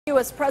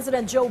U.S.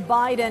 President Joe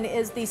Biden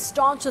is the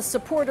staunchest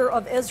supporter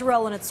of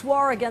Israel in its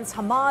war against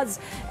Hamas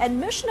and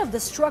mission of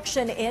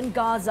destruction in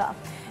Gaza.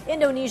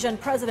 Indonesian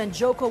President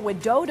Joko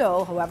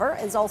Widodo, however,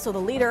 is also the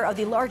leader of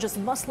the largest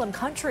Muslim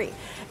country.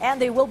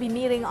 And they will be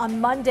meeting on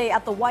Monday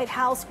at the White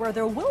House, where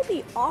there will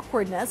be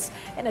awkwardness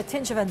and a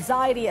tinge of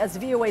anxiety, as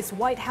VOA's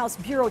White House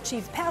Bureau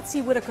Chief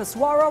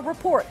Biden-Widodo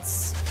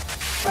reports.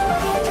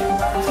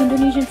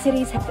 Indonesian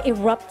cities have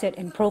erupted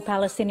in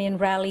pro-Palestinian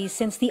rallies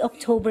since the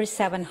October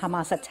 7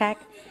 Hamas attack,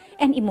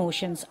 and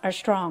emotions are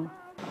strong.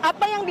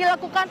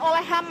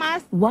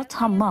 What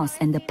Hamas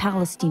and the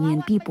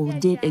Palestinian people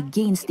did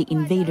against the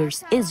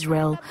invaders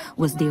Israel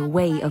was their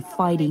way of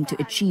fighting to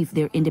achieve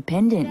their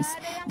independence.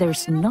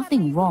 There's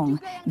nothing wrong,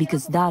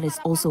 because that is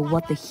also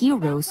what the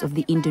heroes of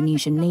the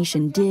Indonesian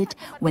nation did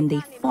when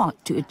they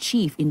fought to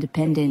achieve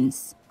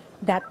independence.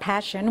 That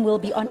passion will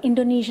be on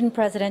Indonesian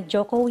President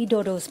Joko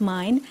Widodo's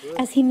mind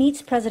as he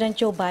meets President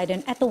Joe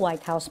Biden at the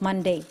White House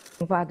Monday.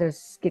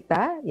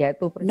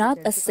 Not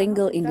a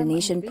single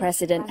Indonesian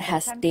president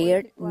has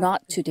dared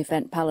not to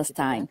defend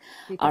Palestine.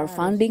 Our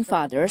founding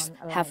fathers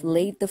have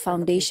laid the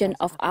foundation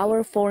of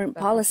our foreign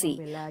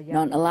policy: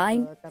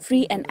 non-aligned,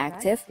 free and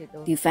active,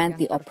 defend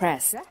the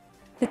oppressed.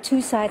 The two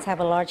sides have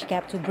a large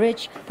gap to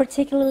bridge,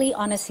 particularly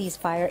on a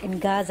ceasefire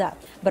in Gaza,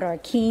 but are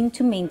keen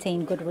to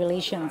maintain good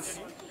relations.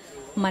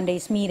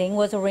 Monday's meeting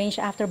was arranged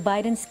after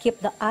Biden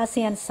skipped the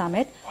ASEAN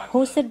summit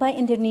hosted by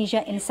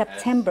Indonesia in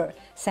September,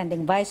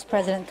 sending Vice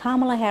President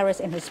Kamala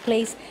Harris in his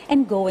place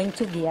and going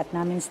to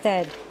Vietnam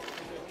instead.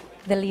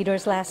 The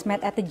leaders last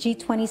met at the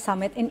G20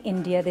 summit in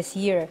India this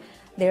year.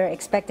 They are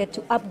expected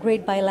to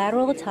upgrade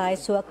bilateral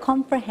ties to a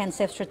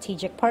comprehensive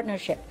strategic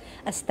partnership,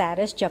 a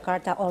status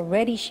Jakarta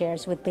already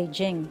shares with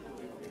Beijing.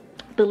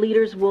 The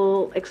leaders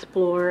will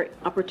explore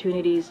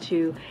opportunities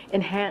to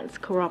enhance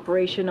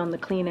cooperation on the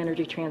clean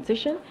energy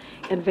transition,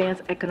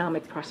 advance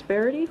economic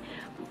prosperity,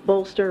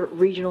 bolster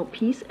regional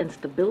peace and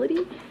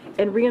stability,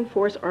 and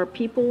reinforce our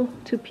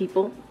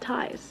people-to-people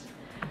ties.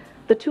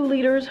 The two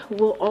leaders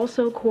will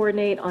also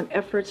coordinate on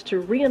efforts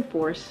to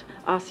reinforce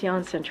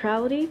ASEAN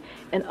centrality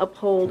and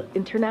uphold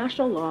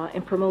international law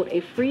and promote a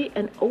free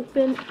and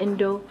open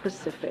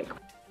Indo-Pacific.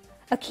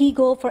 A key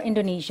goal for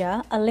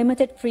Indonesia, a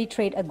limited free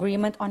trade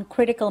agreement on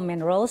critical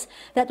minerals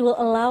that will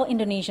allow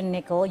Indonesian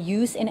nickel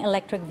used in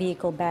electric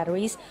vehicle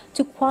batteries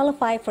to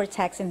qualify for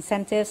tax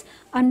incentives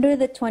under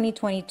the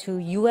 2022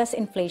 U.S.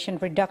 Inflation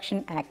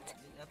Reduction Act.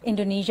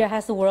 Indonesia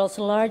has the world's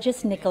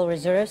largest nickel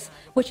reserves,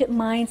 which it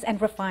mines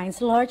and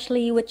refines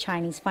largely with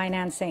Chinese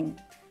financing.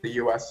 The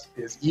U.S.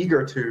 is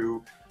eager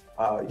to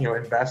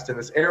invest in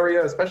this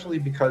area, especially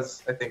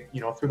because I think,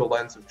 through the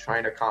lens of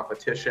China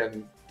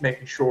competition,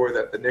 making sure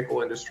that the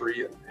nickel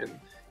industry in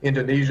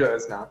Indonesia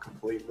is not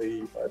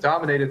completely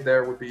dominated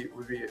there would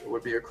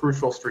be a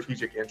crucial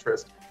strategic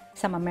interest.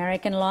 Some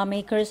American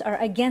lawmakers are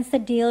against the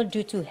deal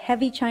due to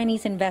heavy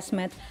Chinese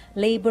investment,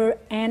 labor,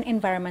 and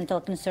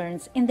environmental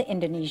concerns in the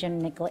Indonesian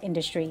nickel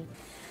industry.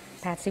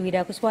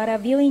 Biden-Widodo,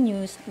 VOA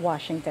News,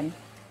 Washington.